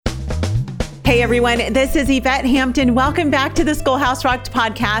Hey everyone, this is Yvette Hampton. Welcome back to the Schoolhouse Rocked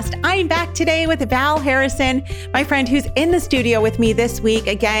podcast. I'm back today with Val Harrison, my friend who's in the studio with me this week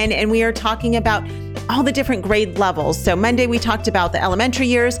again, and we are talking about all the different grade levels. So Monday we talked about the elementary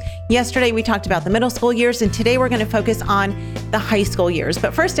years, yesterday we talked about the middle school years, and today we're going to focus on the high school years.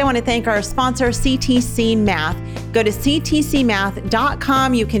 But first I want to thank our sponsor, CTC Math. Go to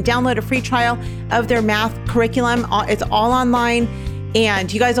ctcmath.com. You can download a free trial of their math curriculum. It's all online.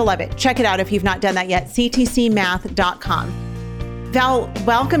 And you guys will love it. Check it out if you've not done that yet, ctcmath.com. Val,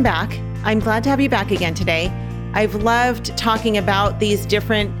 welcome back. I'm glad to have you back again today. I've loved talking about these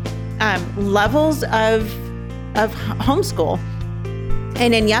different levels of homeschool.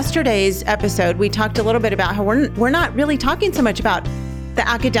 And in yesterday's episode, we talked a little bit about how we're not really talking so much about the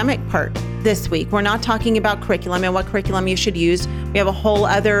academic part this week. We're not talking about curriculum and what curriculum you should use. We have a whole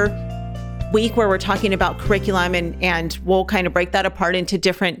other week where we're talking about curriculum and we'll kind of break that apart into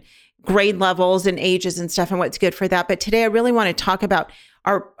different grade levels and ages and stuff and what's good for that. But today I really want to talk about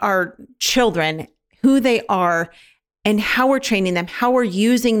our children, who they are and how we're training them, how we're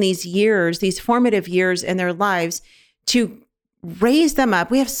using these years, these formative years in their lives to raise them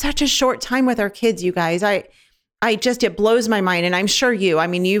up. We have such a short time with our kids, you guys. It blows my mind. And I'm sure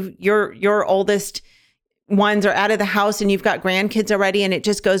your oldest ones are out of the house and you've got grandkids already and it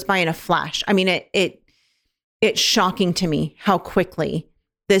just goes by in a flash. I mean, it's shocking to me how quickly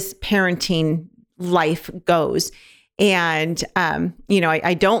this parenting life goes. And,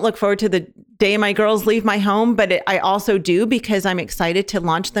 I don't look forward to the day my girls leave my home, but I also do because I'm excited to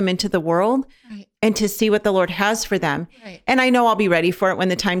launch them into the world and to see what the Lord has for them. Right. And I know I'll be ready for it when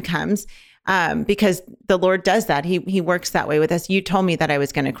the time comes. Because the Lord does that. He works that way with us. You told me that I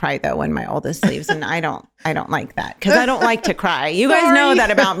was going to cry though when my oldest leaves, and I don't like that because I don't like to cry. You guys know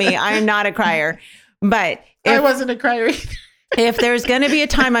that about me. I am not a crier, but I wasn't a crier either. If there's going to be a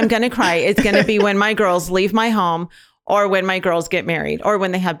time I'm going to cry, it's going to be when my girls leave my home or when my girls get married or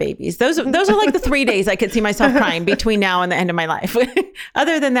when they have babies. Those are like the 3 days I could see myself crying between now and the end of my life.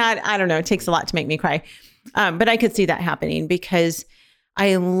 Other than that, I don't know. It takes a lot to make me cry. But I could see that happening because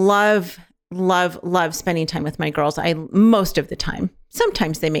I love spending time with my girls. Most of the time.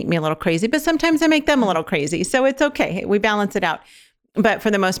 Sometimes they make me a little crazy, but sometimes I make them a little crazy. So it's okay. We balance it out. But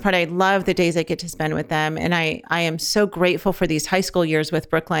for the most part, I love the days I get to spend with them. And I am so grateful for these high school years with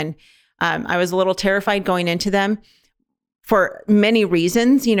Brooklyn. I was a little terrified going into them for many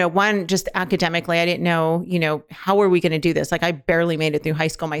reasons. One, just academically, I didn't know, how are we going to do this? Like I barely made it through high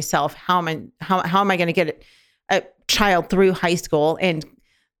school myself. How am I going to get a child through high school? And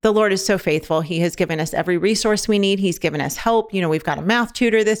the Lord is so faithful. He has given us every resource we need. He's given us help. We've got a math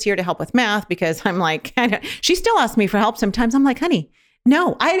tutor this year to help with math because I'm like, she still asks me for help sometimes. I'm like, honey,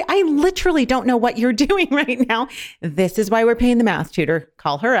 no, I literally don't know what you're doing right now. This is why we're paying the math tutor.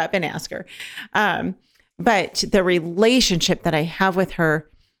 Call her up and ask her. But the relationship that I have with her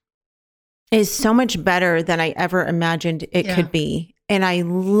is so much better than I ever imagined it could be. And I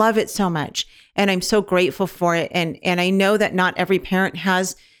love it so much. And I'm so grateful for it. And I know that not every parent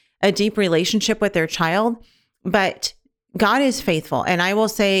has a deep relationship with their child, but God is faithful. And I will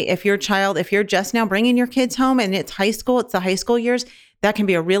say, if you're just now bringing your kids home and it's high school, it's the high school years, that can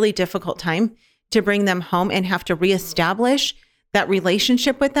be a really difficult time to bring them home and have to reestablish that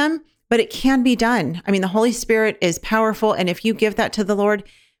relationship with them. But it can be done. I mean, the Holy Spirit is powerful. And if you give that to the Lord,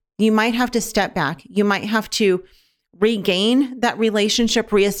 you might have to step back. You might have to regain that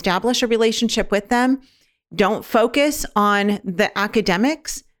relationship, reestablish a relationship with them. Don't focus on the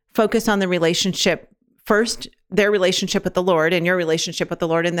academics. Focus on the relationship first, their relationship with the Lord and your relationship with the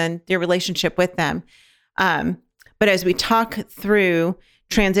Lord, and then your relationship with them. But as we talk through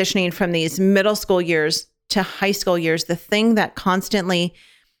transitioning from these middle school years to high school years, the thing that constantly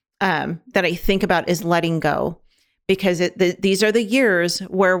that I think about is letting go, because these are the years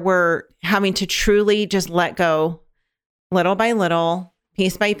where we're having to truly just let go little by little,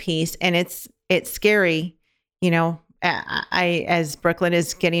 piece by piece. And it's scary. As Brooklyn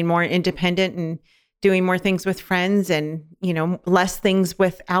is getting more independent and doing more things with friends and, less things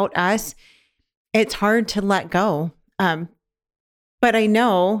without us, it's hard to let go. But I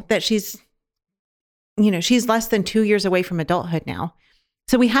know that she's less than 2 years away from adulthood now.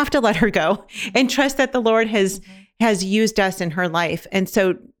 So we have to let her go and trust that the Lord has used us in her life. And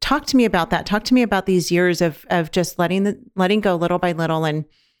so talk to me about that. Talk to me about these years of just letting go little by little. And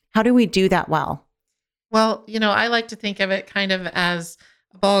how do we do that well? Well, I like to think of it kind of as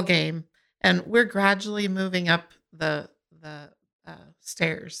a ball game, and we're gradually moving up the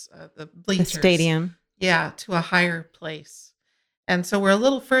stairs, the bleachers. The stadium. Yeah, to a higher place. And so we're a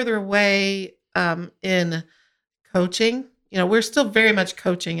little further away in coaching we're still very much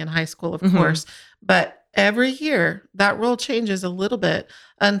coaching in high school, of course, but every year that role changes a little bit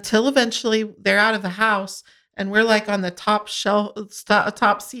until eventually they're out of the house and we're like on the top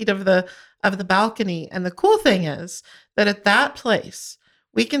seat of the balcony. And the cool thing is that at that place,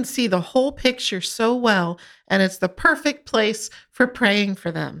 we can see the whole picture so well, and it's the perfect place for praying for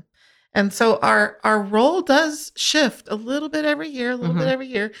them. And so our role does shift a little bit every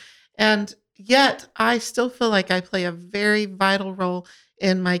year, and yet I still feel like I play a very vital role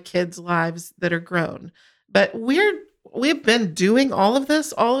in my kids' lives that are grown. But we've been doing all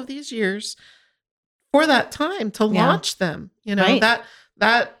of these years for that time to launch them. Right.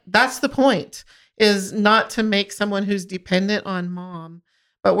 That's the point, is not to make someone who's dependent on mom,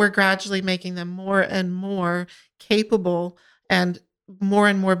 but we're gradually making them more and more capable and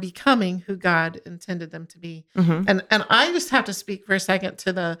more becoming who God intended them to be. And I just have to speak for a second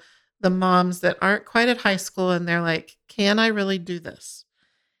to the moms that aren't quite at high school and they're like, can I really do this?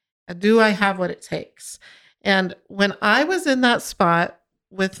 Do I have what it takes? And when I was in that spot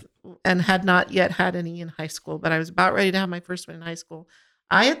and had not yet had any in high school, but I was about ready to have my first one in high school,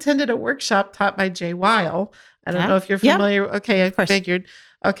 I attended a workshop taught by Jay Weil. I don't know if you're familiar. Yeah. Okay, I figured.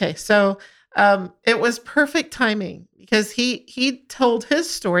 Okay, so it was perfect timing because he told his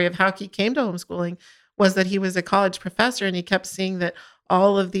story of how he came to homeschooling was that he was a college professor and he kept seeing that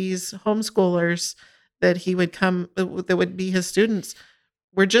all of these homeschoolers that would be his students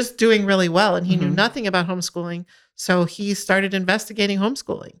were just doing really well. And he knew nothing about homeschooling. So he started investigating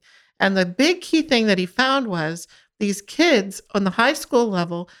homeschooling. And the big key thing that he found was these kids on the high school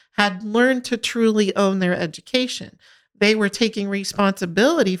level had learned to truly own their education. They were taking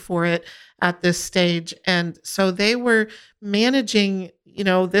responsibility for it at this stage. And so they were managing,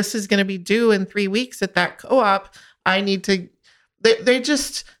 this is going to be due in 3 weeks at that co-op.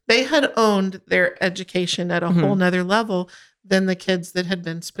 They had owned their education at a whole nother level than the kids that had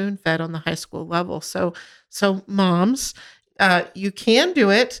been spoon-fed on the high school level. So moms, you can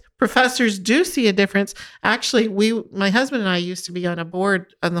do it. Professors do see a difference. Actually, my husband and I used to be on the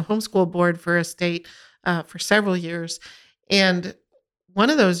homeschool board for a state for several years. And one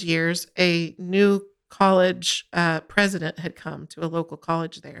of those years, a new college president had come to a local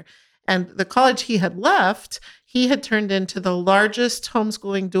college there. And the college he had left, he had turned into the largest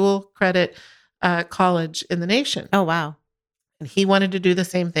homeschooling dual credit college in the nation. Oh, wow. And he wanted to do the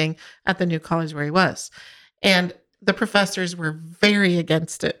same thing at the new college where he was. And the professors were very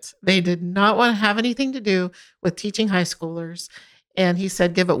against it. They did not want to have anything to do with teaching high schoolers. And he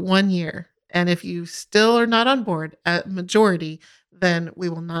said, give it 1 year. And if you still are not on board, a majority, then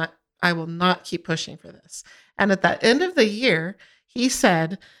I will not keep pushing for this. And at the end of the year, he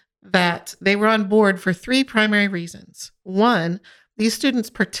said that they were on board for 3 primary reasons. One, these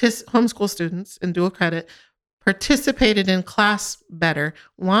students, homeschool students in dual credit, participated in class better.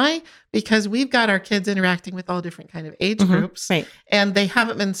 Why? Because we've got our kids interacting with all different kind of age groups, right. And they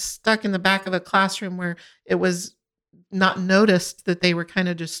haven't been stuck in the back of a classroom where it was not noticed that they were kind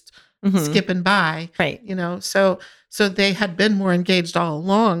of just skipping by, right. So they had been more engaged all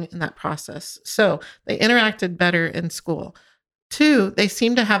along in that process. So they interacted better in school. 2, they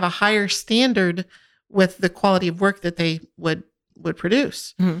seemed to have a higher standard with the quality of work that they would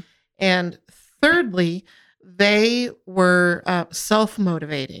produce. And thirdly, they were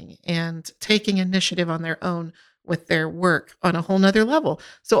self-motivating and taking initiative on their own with their work on a whole nother level.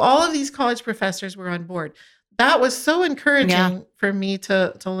 So all of these college professors were on board. That was so encouraging for me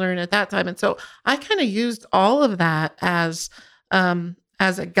to learn at that time. And so I kind of used all of that as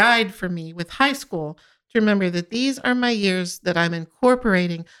a guide for me with high school to remember that these are my years that I'm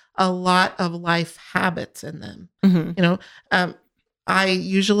incorporating a lot of life habits in them. I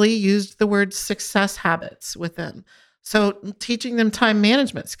usually used the word success habits with them. So teaching them time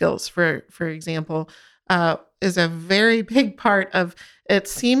management skills, for example, is a very big part of, it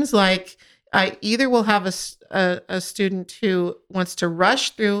seems like I either will have a student who wants to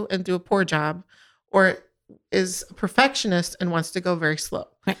rush through and do a poor job, or is a perfectionist and wants to go very slow.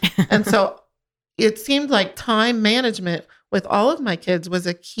 And so it seemed like time management with all of my kids was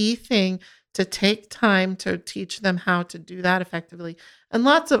a key thing to take time to teach them how to do that effectively, and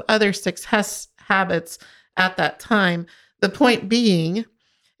lots of other success habits at that time. The point being,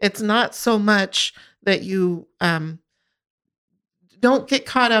 it's not so much that you don't get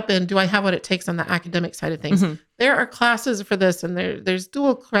caught up in, do I have what it takes on the academic side of things? There are classes for this, and there's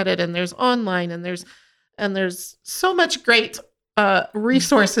dual credit, and there's online, and there's so much great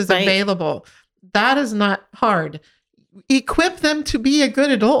resources available. That is not hard. Equip them to be a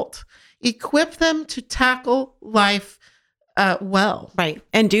good adult. Equip them to tackle life well. Right.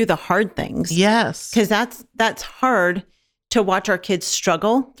 And do the hard things. Yes. Because that's hard to watch our kids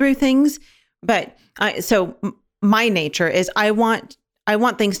struggle through things. But my nature is I want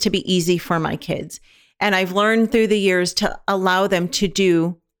things to be easy for my kids. And I've learned through the years to allow them to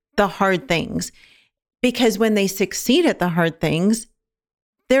do the hard things, because when they succeed at the hard things,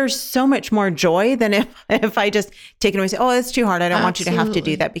 there's so much more joy than if I just take it away and say, oh, it's too hard. I don't want you to have to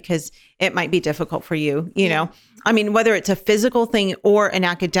do that because it might be difficult for you. You know, I mean, whether it's a physical thing or an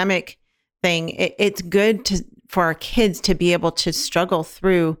academic thing, it's good for our kids to be able to struggle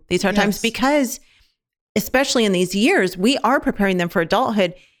through these hard times, because especially in these years, we are preparing them for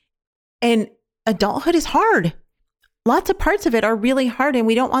adulthood, and adulthood is hard. Lots of parts of it are really hard, and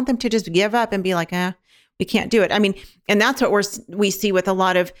we don't want them to just give up and be like, we can't do it. I mean, and that's what we see with a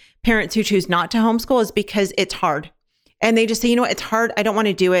lot of parents who choose not to homeschool, is because it's hard. And they just say, you know what, it's hard. I don't want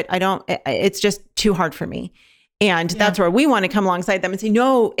to do it. It's just too hard for me. And that's where we want to come alongside them and say,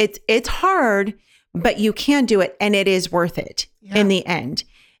 no, it's hard, but you can do it. And it is worth it in the end.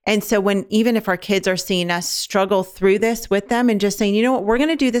 And so even if our kids are seeing us struggle through this with them and just saying, you know what, we're going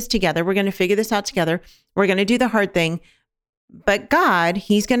to do this together. We're going to figure this out together. We're going to do the hard thing. But God,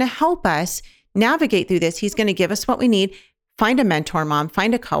 He's going to help us navigate through this. He's going to give us what we need. Find a mentor, mom,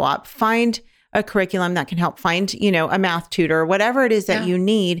 find a co-op, find a curriculum that can help, find, a math tutor, whatever it is that you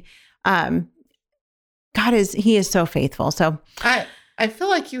need. He is so faithful. So I feel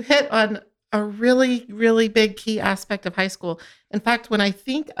like you hit on a really, really big key aspect of high school. In fact, when I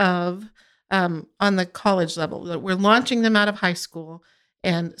think of on the college level, we're launching them out of high school.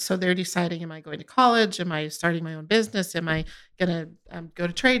 And so they're deciding, am I going to college? Am I starting my own business? Am I going to go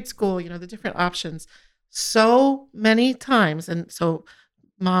to trade school? The different options. So many times. And so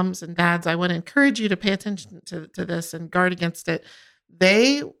moms and dads, I want to encourage you to pay attention to this and guard against it.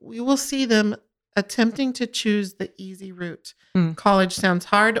 We will see them attempting to choose the easy route. College sounds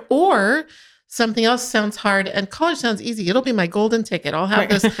hard, or something else sounds hard, and college sounds easy. It'll be my golden ticket. I'll have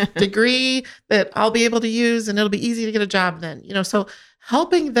this degree that I'll be able to use, and it'll be easy to get a job then. So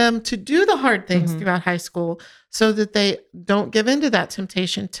helping them to do the hard things throughout high school so that they don't give into that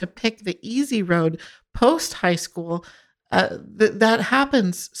temptation to pick the easy road post high school. That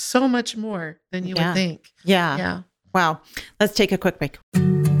happens so much more than you would think. Yeah. Wow. Let's take a quick break.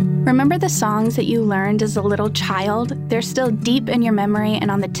 Remember the songs that you learned as a little child? They're still deep in your memory and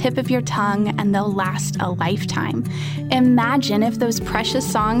on the tip of your tongue, and they'll last a lifetime. Imagine if those precious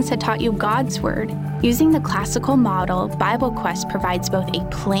songs had taught you God's Word. Using the classical model, Bible Quest provides both a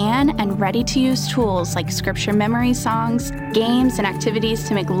plan and ready-to-use tools like scripture memory songs, games, and activities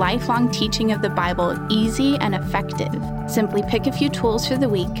to make lifelong teaching of the Bible easy and effective. Simply pick a few tools for the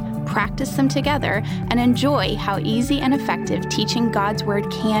week, practice them together, and enjoy how easy and effective teaching God's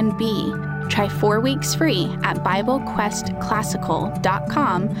Word can be. Try 4 weeks free at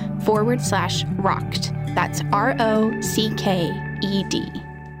BibleQuestClassical.com/rocked. That's ROCKED.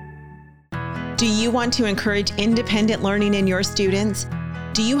 Do you want to encourage independent learning in your students?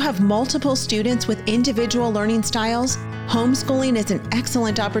 Do you have multiple students with individual learning styles? Homeschooling is an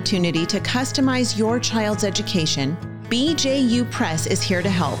excellent opportunity to customize your child's education. BJU Press is here to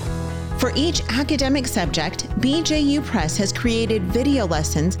help. For each academic subject, BJU Press has created video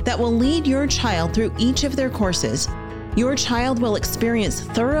lessons that will lead your child through each of their courses. Your child will experience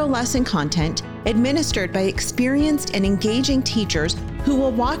thorough lesson content administered by experienced and engaging teachers who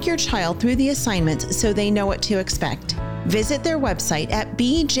will walk your child through the assignments so they know what to expect. Visit their website at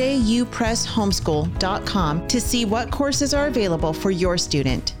bjupresshomeschool.com to see what courses are available for your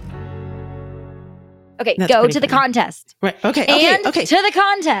student. Okay, go to the contest. Right. Okay. To the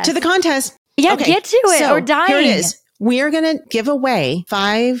contest. To the contest. Yeah, okay. Get to it. So, or dying. Here it is. We are going to give away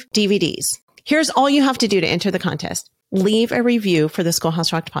 5 DVDs. Here's all you have to do to enter the contest. Leave a review for the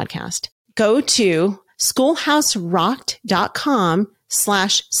Schoolhouse Rocked podcast. Go to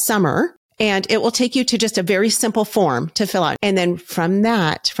schoolhouserocked.com/summer, and it will take you to just a very simple form to fill out. And then from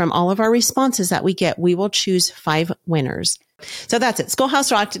all of our responses that we get, we will choose 5 winners. So that's it.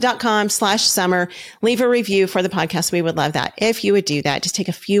 schoolhouserocked.com/summer. Leave a review for the podcast. We would love that. If you would do that, just take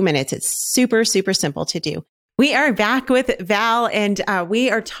a few minutes. It's super, super simple to do. We are back with Val, and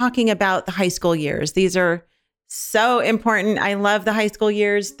we are talking about the high school years. These are so important. I love the high school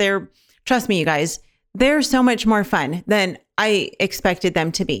years. Trust me, you guys, they're so much more fun than I expected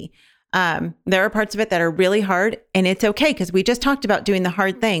them to be. There are parts of it that are really hard, and it's okay because we just talked about doing the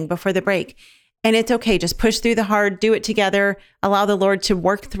hard thing before the break. And it's okay. Just push through the hard, do it together, allow the Lord to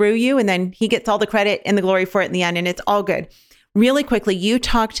work through you, and then He gets all the credit and the glory for it in the end, and it's all good. Really quickly, you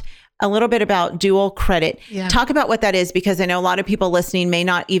talked a little bit about dual credit. Yeah. Talk about what that is, because I know a lot of people listening may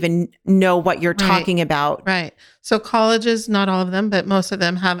not even know what you're talking about. Right. So colleges, not all of them, but most of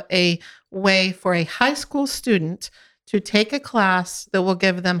them have a way for a high school student to take a class that will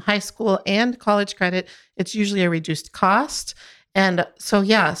give them high school and college credit. It's usually a reduced cost. And so,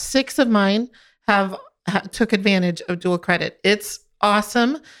 6 of mine took advantage of dual credit. It's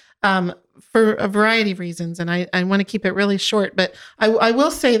awesome for a variety of reasons. And I want to keep it really short, but I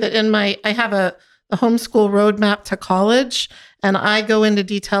will say that I have a homeschool roadmap to college, and I go into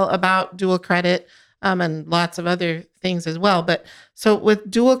detail about dual credit and lots of other things as well. But so with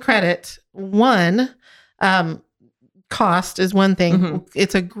dual credit, one, cost is one thing. Mm-hmm.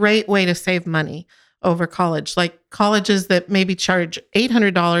 It's a great way to save money over college. Like colleges that maybe charge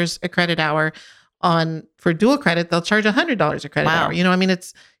 $800 a credit hour for dual credit, they'll charge $100 a credit hour.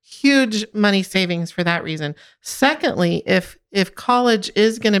 It's huge money savings for that reason. Secondly, if college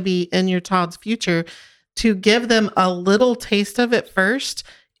is going to be in your child's future, to give them a little taste of it first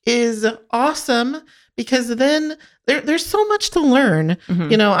is awesome, because then there's so much to learn.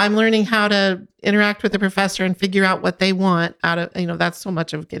 Mm-hmm. I'm learning how to interact with the professor and figure out what they want out of, that's so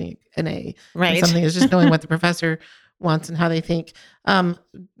much of getting an A. Right. Something is just knowing what the professor wants and how they think.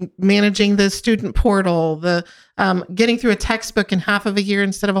 Managing the student portal, the getting through a textbook in half of a year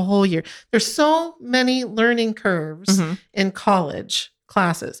instead of a whole year. There's so many learning curves mm-hmm. in college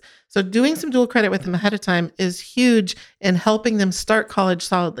classes. So doing some dual credit with them ahead of time is huge in helping them start college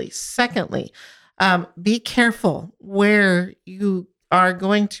solidly. Secondly, be careful where you are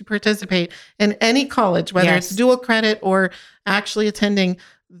going to participate in any college, whether it's dual credit or actually attending.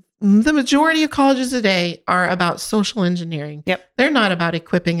 The majority of colleges today are about social engineering. Yep. They're not about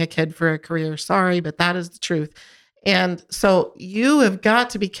equipping a kid for a career. Sorry, but that is the truth. And so you have got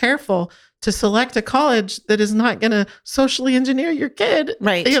to be careful to select a college that is not going to socially engineer your kid,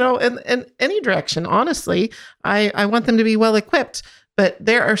 right? In any direction. Honestly, I want them to be well equipped, but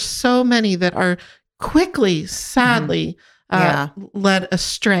there are so many that are quickly, sadly, led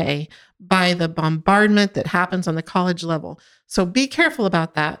astray by the bombardment that happens on the college level. So be careful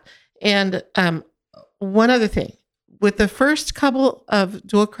about that. And one other thing, with the first couple of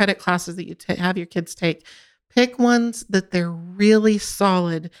dual credit classes that you have your kids take, pick ones that they're really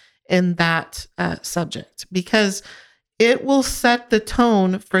solid in that subject, because it will set the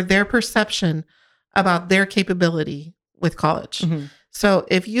tone for their perception about their capability with college. Mm-hmm. So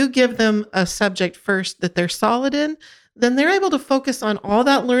if you give them a subject first that they're solid in, then they're able to focus on all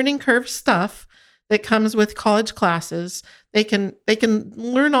that learning curve stuff that comes with college classes. They can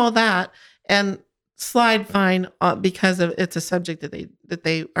learn all that and slide fine because of it's a subject that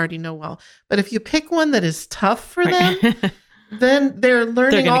they already know well. But if you pick one that is tough for them, then they're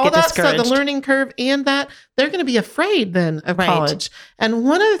learning all that stuff, the learning curve, and that they're going to be afraid then of college. And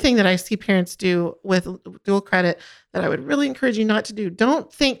one other thing that I see parents do with dual credit that I would really encourage you not to do,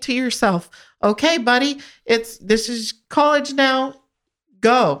 don't think to yourself, okay, buddy, this is college now,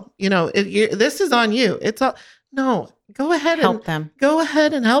 go. This is on you. No, go ahead and help them. Go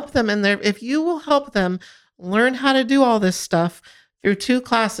ahead and help them. And if you will help them learn how to do all this stuff through 2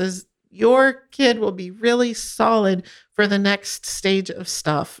 classes, your kid will be really solid for the next stage of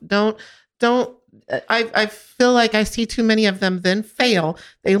stuff. I feel like I see too many of them then fail.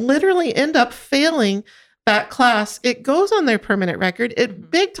 They literally end up failing that class. It goes on their permanent record. It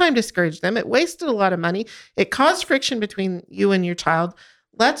big time discouraged them. It wasted a lot of money. It caused friction between you and your child.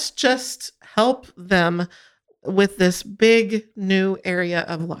 Let's just help them with this big new area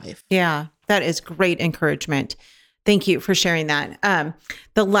of life. Yeah, that is great encouragement. Thank you for sharing that.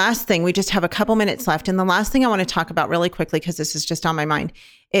 The last thing, we just have a couple minutes left. And the last thing I want to talk about really quickly, because this is just on my mind,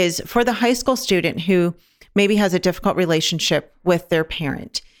 is for the high school student who maybe has a difficult relationship with their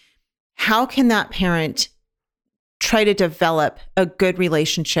parent. How can that parent try to develop a good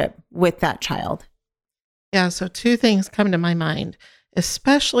relationship with that child? Yeah, so 2 things come to my mind,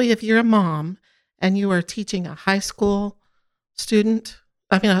 especially if you're a mom and you are teaching a high school student.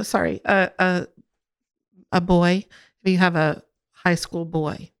 A boy. If you have a high school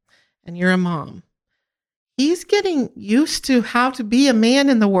boy and you're a mom, he's getting used to how to be a man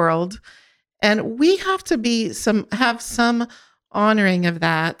in the world. And we have to have some honoring of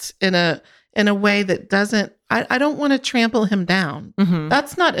that in a way that doesn't, I don't want to trample him down. Mm-hmm.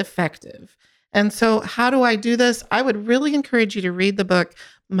 That's not effective. And so how do I do this? I would really encourage you to read the book,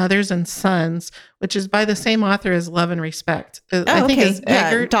 Mothers and Sons, which is by the same author as Love and Respect. I think it's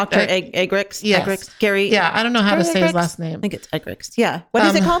Dr. Eggerichs. Yes. Eggerichs. Gary. Yeah, I don't know how to say his last name. I think it's Eggerichs. Yeah. What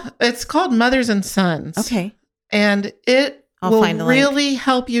is it called? It's called Mothers and Sons. Okay. And it will really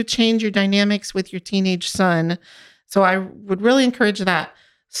help you change your dynamics with your teenage son. So I would really encourage that.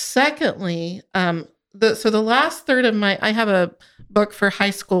 Secondly, the last third of I have a book for high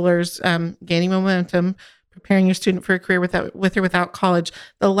schoolers, Gaining Momentum, Preparing Your Student for a Career with or without college.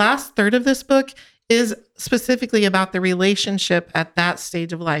 The last third of this book is specifically about the relationship at that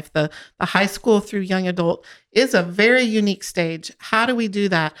stage of life. The high school through young adult is a very unique stage. How do we do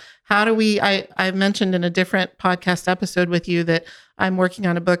that? How do we, I mentioned in a different podcast episode with you that I'm working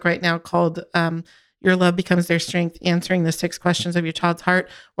on a book right now called Your Love Becomes Their Strength, Answering the 6 Questions of Your Child's Heart.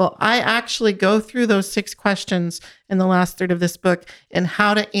 Well, I actually go through those 6 questions in the last third of this book and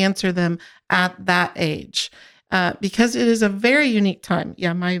how to answer them at that age. Because it is a very unique time.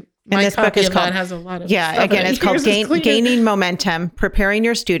 Yeah, my this book is called, has a lot of again, it's called Gaining Momentum, Preparing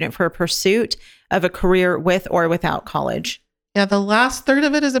Your Student for a Pursuit of a Career with or Without College. Yeah, the last third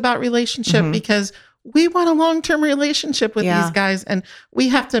of it is about relationship because we want a long-term relationship with these guys, and we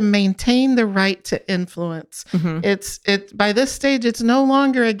have to maintain the right to influence. It's by this stage, it's no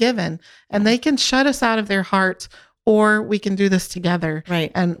longer a given, and they can shut us out of their heart, or we can do this together.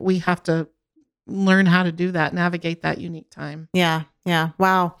 Right. And we have to learn how to do that, navigate that unique time. Yeah.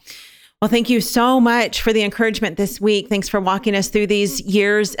 Wow. Well, thank you so much for the encouragement this week. Thanks for walking us through these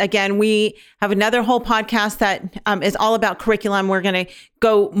years. Again, we have another whole podcast that is all about curriculum. We're going to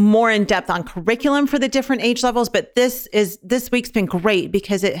go more in depth on curriculum for the different age levels, but this week's been great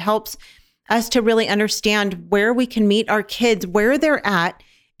because it helps us to really understand where we can meet our kids, where they're at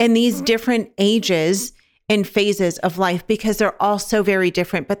in these different ages and phases of life, because they're all so very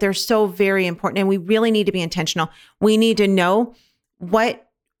different, but they're so very important. And we really need to be intentional. We need to know what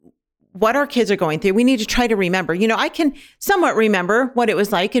our kids are going through. We need to try to remember. I can somewhat remember what it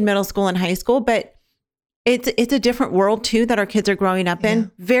was like in middle school and high school, but it's a different world too that our kids are growing up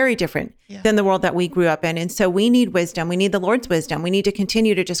in, very different than the world that we grew up in. And so we need wisdom. We need the Lord's wisdom. We need to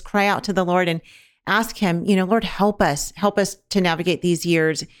continue to just cry out to the Lord and ask him, Lord, help us to navigate these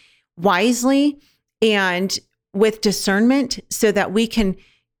years wisely and with discernment so that we can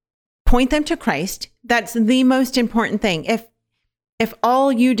point them to Christ. That's the most important thing. If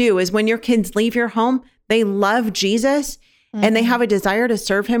all you do is when your kids leave your home, they love Jesus and they have a desire to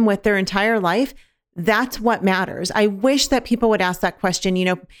serve him with their entire life, that's what matters. I wish that people would ask that question.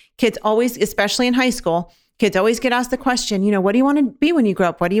 Kids always, especially in high school, kids always get asked the question, what do you want to be when you grow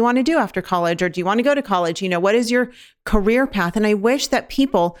up? What do you want to do after college? Or do you want to go to college? What is your career path? And I wish that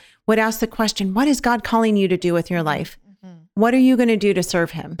people would ask the question, what is God calling you to do with your life? What are you going to do to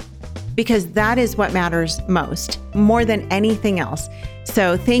serve him? Because that is what matters most, more than anything else.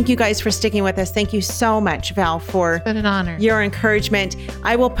 So thank you guys for sticking with us. Thank you so much, Val, for it's been an honor. Your encouragement.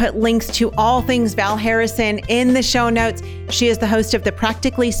 I will put links to all things Val Harrison in the show notes. She is the host of the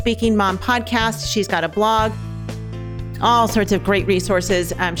Practically Speaking Mom podcast. She's got a blog, all sorts of great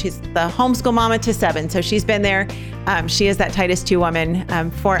resources. She's the homeschool mama to 7. So she's been there. She is that Titus 2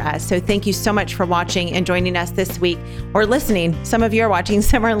 woman for us. So thank you so much for watching and joining us this week, or listening. Some of you are watching,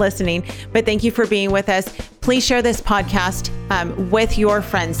 some are listening, but thank you for being with us. Please share this podcast with your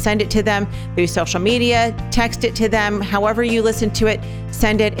friends. Send it to them through social media, text it to them, however you listen to it,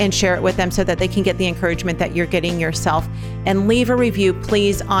 send it and share it with them so that they can get the encouragement that you're getting yourself. And leave a review,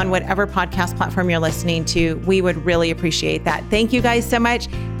 please, on whatever podcast platform you're listening to. We would really appreciate that. Thank you guys so much.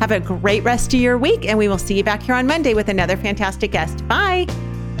 Have a great rest of your week, and we will see you back here on Monday with another fantastic guest. Bye.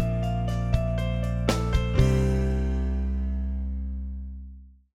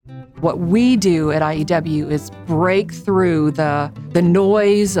 What we do at IEW is break through the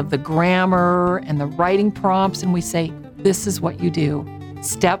noise of the grammar and the writing prompts, and we say, this is what you do,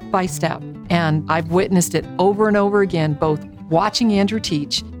 step by step. And I've witnessed it over and over again, both watching Andrew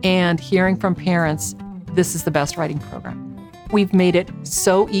teach and hearing from parents, this is the best writing program. We've made it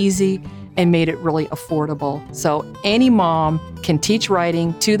so easy and made it really affordable. So any mom can teach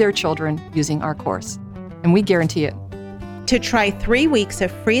writing to their children using our course, and we guarantee it. To try 3 weeks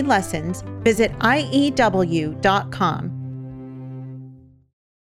of free lessons, visit IEW.com.